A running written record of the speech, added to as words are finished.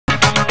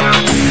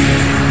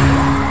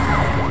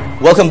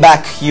Welcome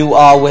back. You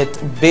are with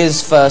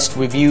Biz1st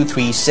Review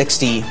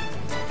 360.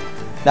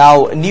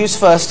 Now, News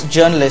First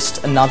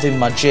journalist Nadim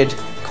Majeed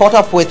caught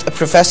up with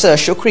Professor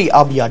Shukri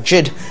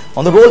Yajid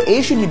on the role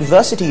Asian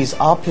universities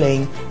are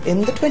playing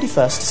in the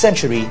 21st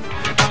century.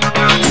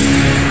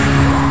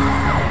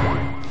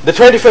 The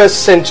 21st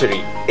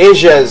century,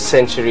 Asia's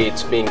century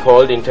it's being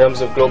called in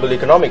terms of global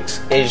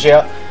economics.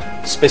 Asia,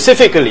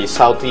 specifically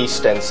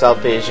Southeast and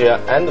South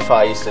Asia and the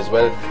Far East as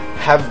well,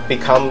 have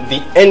become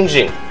the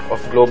engine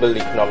of global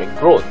economic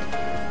growth.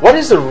 What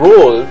is the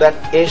role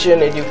that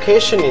Asian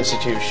education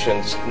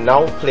institutions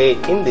now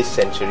play in this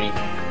century,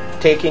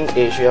 taking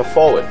Asia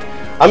forward?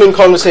 I'm in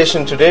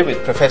conversation today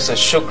with Professor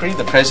Shukri,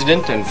 the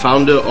president and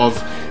founder of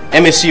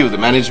MSU, the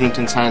Management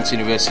and Science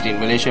University in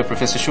Malaysia.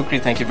 Professor Shukri,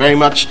 thank you very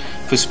much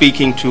for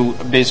speaking to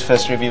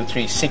Biz1st Review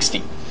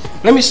 360.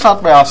 Let me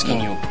start by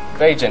asking you,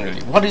 very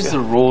generally, what is the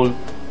role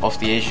of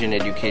the Asian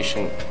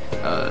education,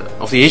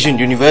 of the Asian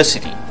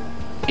university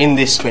in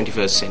this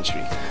 21st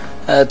century?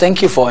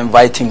 Thank you for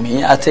inviting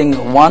me. I think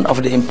one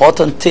of the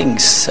important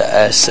things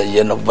as a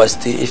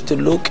university is to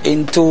look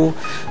into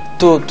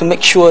to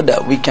make sure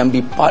that we can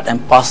be part and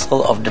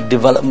parcel of the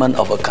development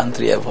of a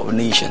country and of a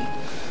nation.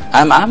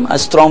 I'm a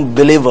strong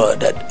believer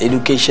that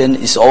education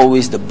is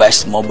always the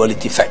best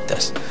mobility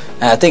factors.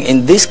 And I think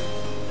in this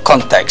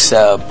context,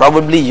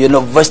 probably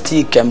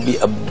university can be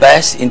a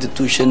best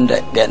institution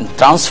that can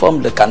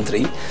transform the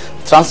country,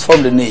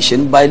 transform the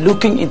nation by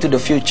looking into the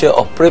future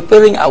of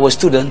preparing our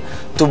students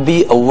to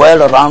be a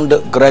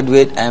well-rounded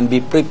graduate and be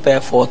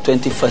prepared for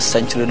 21st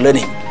century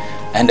learning.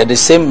 And at the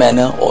same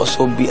manner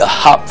also be a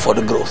hub for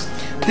the growth.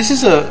 This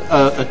is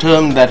a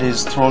term that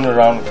is thrown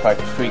around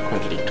quite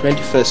frequently,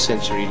 21st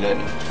century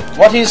learning.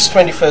 What is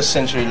 21st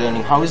century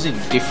learning? How is it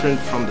different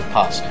from the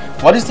past?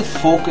 What is the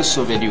focus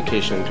of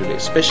education today,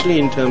 especially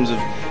in terms of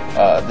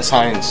the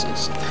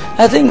sciences?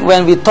 I think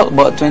when we talk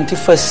about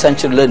 21st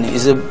century learning,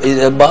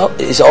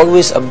 it's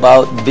always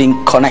about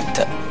being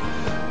connected,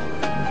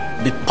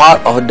 be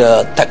part of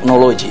the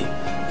technology.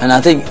 And I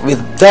think with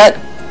that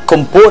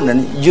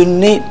component, you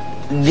need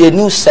the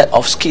new set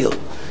of skills.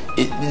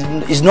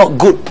 It's not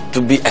good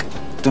to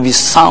be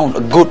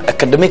sound, good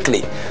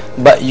academically,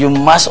 but you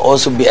must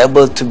also be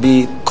able to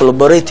be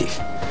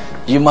collaborative.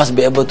 You must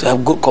be able to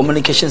have good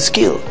communication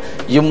skill.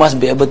 You must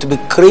be able to be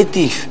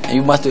creative, and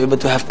you must be able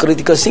to have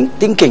critical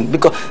thinking,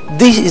 because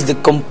this is the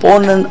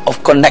component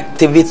of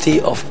connectivity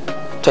of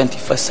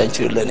 21st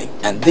century learning,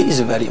 and this is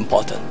very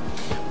important.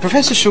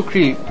 Professor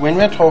Shukri, when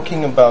we're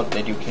talking about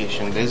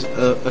education, there's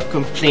a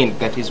complaint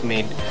that is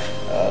made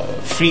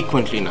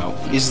frequently now,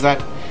 is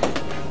that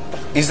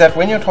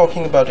when you're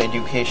talking about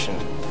education,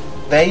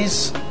 there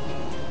is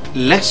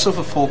less of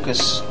a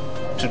focus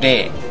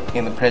today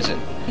in the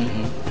present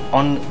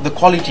on the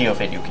quality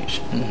of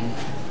education.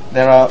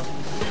 There are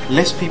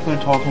less people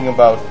talking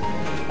about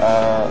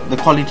the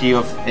quality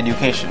of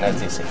education, as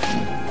they say.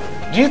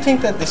 Do you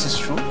think that this is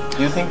true?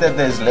 Do you think that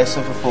there's less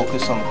of a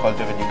focus on the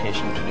quality of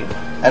education today?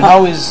 And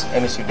how is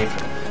MSU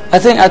different?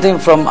 I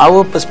think from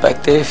our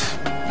perspective,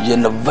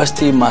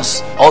 university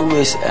must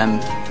always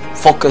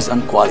focus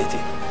on quality,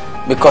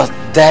 because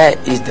that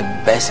is the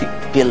basic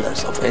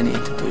pillars of any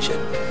institution.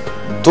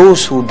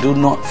 Those who do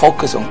not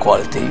focus on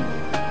quality,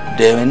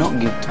 they will not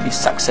get to be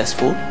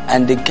successful,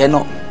 and they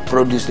cannot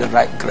produce the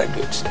right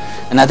graduates.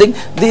 And I think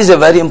this is a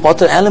very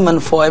important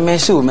element for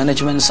MSU,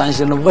 Management and Science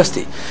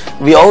University.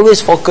 We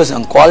always focus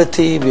on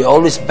quality. We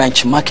always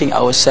benchmarking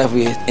ourselves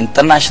with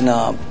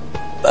international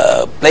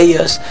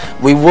players.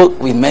 We work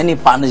with many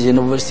partners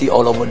university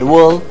all over the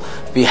world.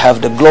 We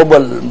have the global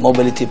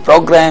mobility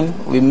program.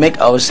 We make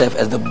ourselves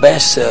as the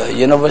best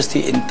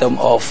university in terms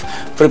of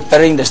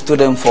preparing the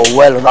student for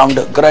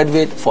well-rounded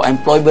graduate, for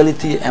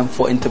employability and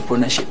for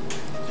entrepreneurship,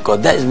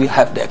 because that is we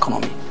have the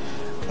economy.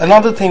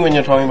 Another thing when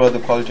you're talking about the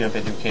quality of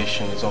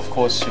education is, of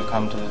course, you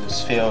come to the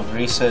sphere of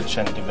research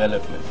and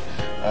development.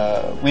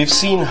 We've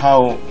seen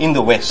how in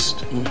the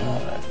West,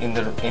 in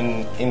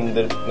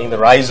the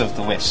rise of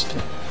the West,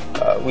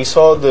 we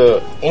saw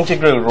the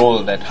integral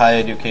role that higher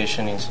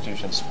education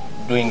institutions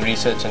doing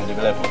research and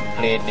development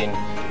played in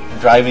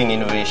driving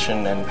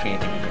innovation and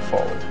creativity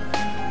forward.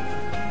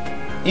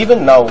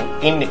 Even now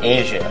in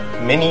Asia,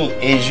 many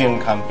Asian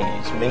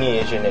companies, many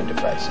Asian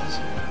enterprises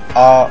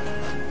are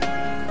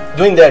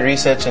doing their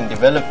research and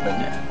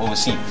development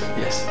overseas.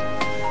 Yes.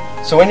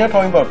 So when you're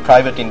talking about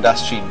private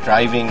industry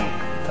driving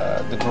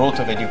the growth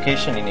of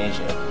education in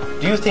Asia,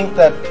 do you think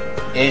that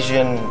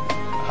Asian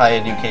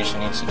higher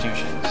education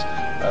institutions,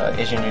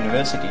 Asian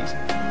universities,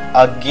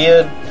 are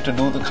geared to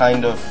do the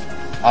kind of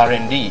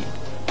R&D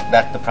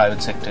that the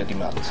private sector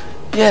demands?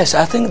 Yes,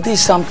 I think this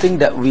is something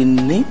that we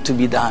need to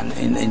be done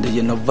in the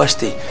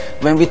university.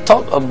 When we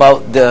talk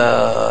about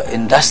the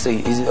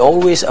industry, it's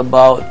always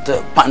about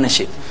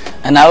partnership.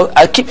 And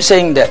I keep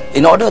saying that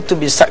in order to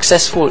be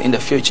successful in the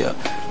future,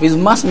 we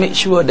must make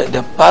sure that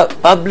the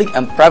public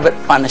and private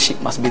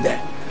partnership must be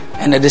there.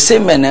 And at the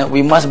same manner,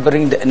 we must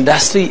bring the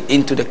industry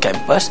into the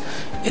campus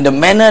in the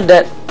manner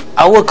that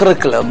our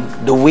curriculum,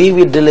 the way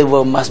we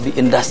deliver, must be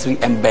industry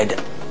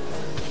embedded.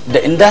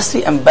 The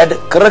industry embedded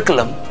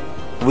curriculum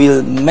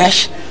will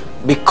mesh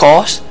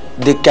because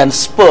they can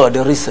spur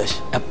the research,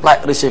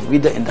 applied research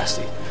with the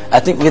industry. I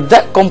think with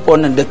that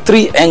component, the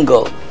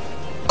three-angle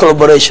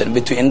collaboration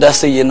between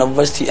industry,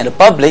 university and the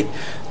public,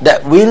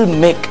 that will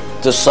make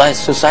the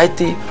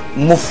society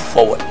move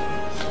forward.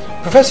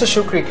 Professor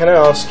Shukri, can I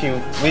ask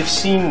you, we've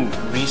seen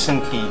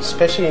recently,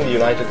 especially in the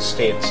United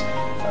States,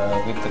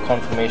 with the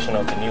confirmation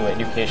of the new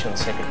education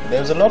secretary, there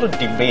was a lot of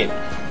debate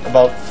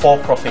about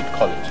for-profit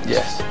colleges.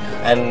 Yes.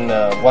 And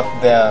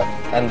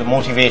and the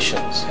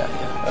motivations,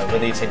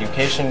 whether it's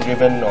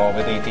education-driven or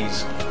whether it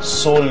is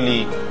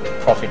solely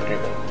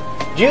profit-driven.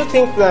 Do you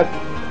think that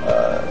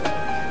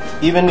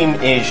even in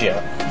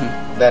Asia,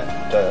 that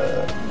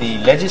the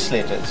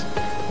legislators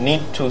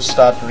need to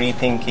start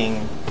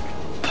rethinking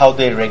how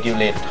they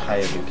regulate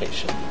higher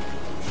education?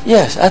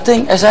 Yes, I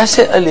think, as I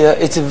said earlier,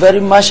 it's very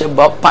much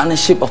about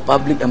partnership of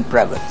public and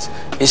private.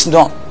 It's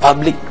not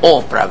public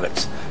or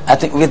private. I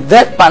think with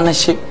that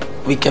partnership,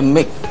 we can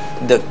make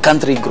the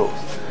country grow.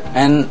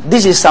 And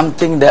this is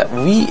something that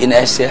we in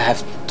Asia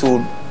have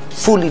to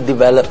fully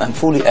develop and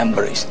fully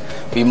embrace.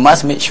 We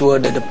must make sure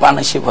that the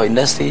partnership of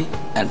industry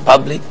and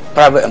public,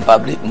 private and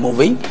public,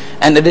 moving,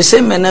 and at the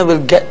same manner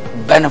will get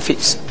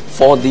benefits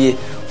for the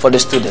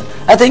student.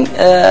 I think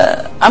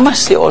I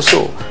must say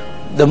also,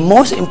 the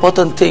most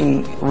important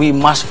thing we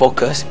must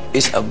focus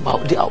is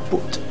about the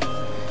output.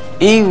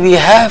 If we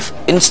have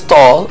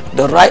installed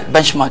the right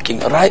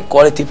benchmarking, right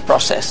quality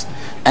process,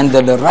 and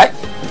the right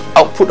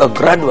output of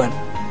graduate,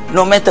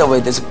 no matter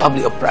whether it's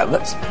public or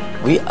private,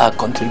 we are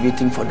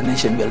contributing for the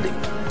nation building.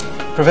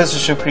 Professor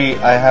Shukri,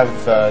 I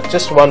have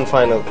just one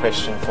final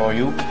question for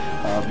you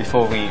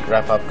before we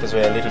wrap up, because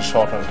we're a little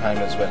short on time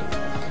as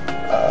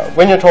well.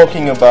 When you're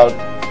talking about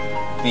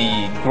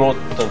the growth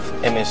of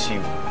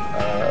MSU,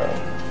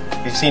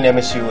 we've seen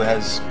MSU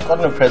has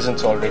gotten a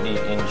presence already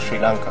in Sri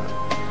Lanka.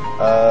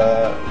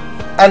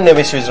 And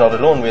MSU is not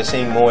alone. We're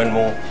seeing more and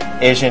more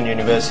Asian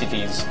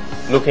universities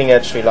looking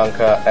at Sri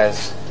Lanka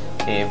as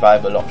a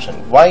viable option.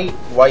 Why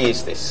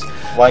is this?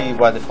 Why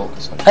the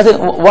focus on it? I think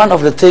one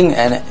of the things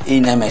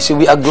in MSU,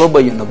 we are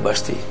global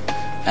university.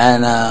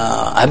 And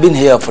I've been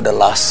here for the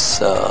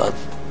last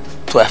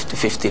 12 to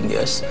 15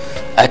 years.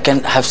 I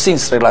have seen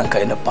Sri Lanka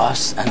in the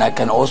past, and I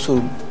can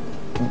also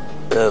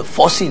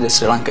foresee the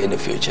Sri Lanka in the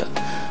future.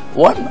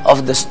 One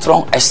of the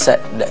strong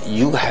assets that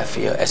you have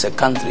here as a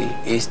country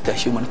is the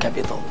human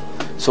capital.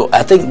 So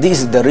I think this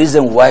is the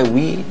reason why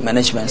we,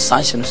 Management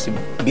Science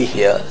University, be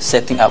here,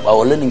 setting up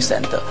our learning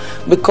center,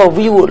 because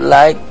we would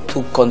like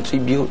to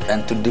contribute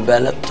and to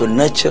develop, to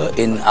nurture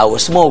in our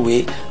small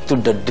way to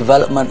the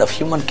development of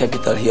human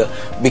capital here,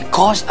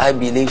 because I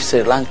believe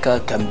Sri Lanka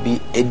can be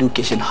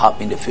education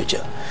hub in the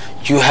future.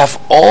 You have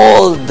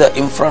all the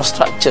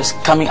infrastructures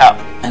coming up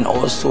and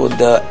also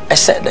the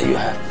asset that you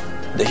have,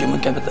 the human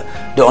capital.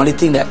 The only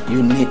thing that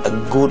you need a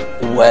good,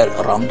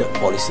 well-rounded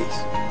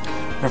policies.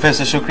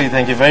 Professor Shukri,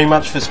 thank you very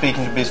much for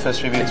speaking to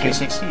Biz1st Review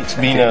 360. It's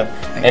been an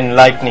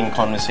enlightening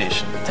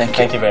conversation. Thank you.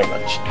 Thank you very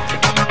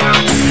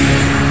much.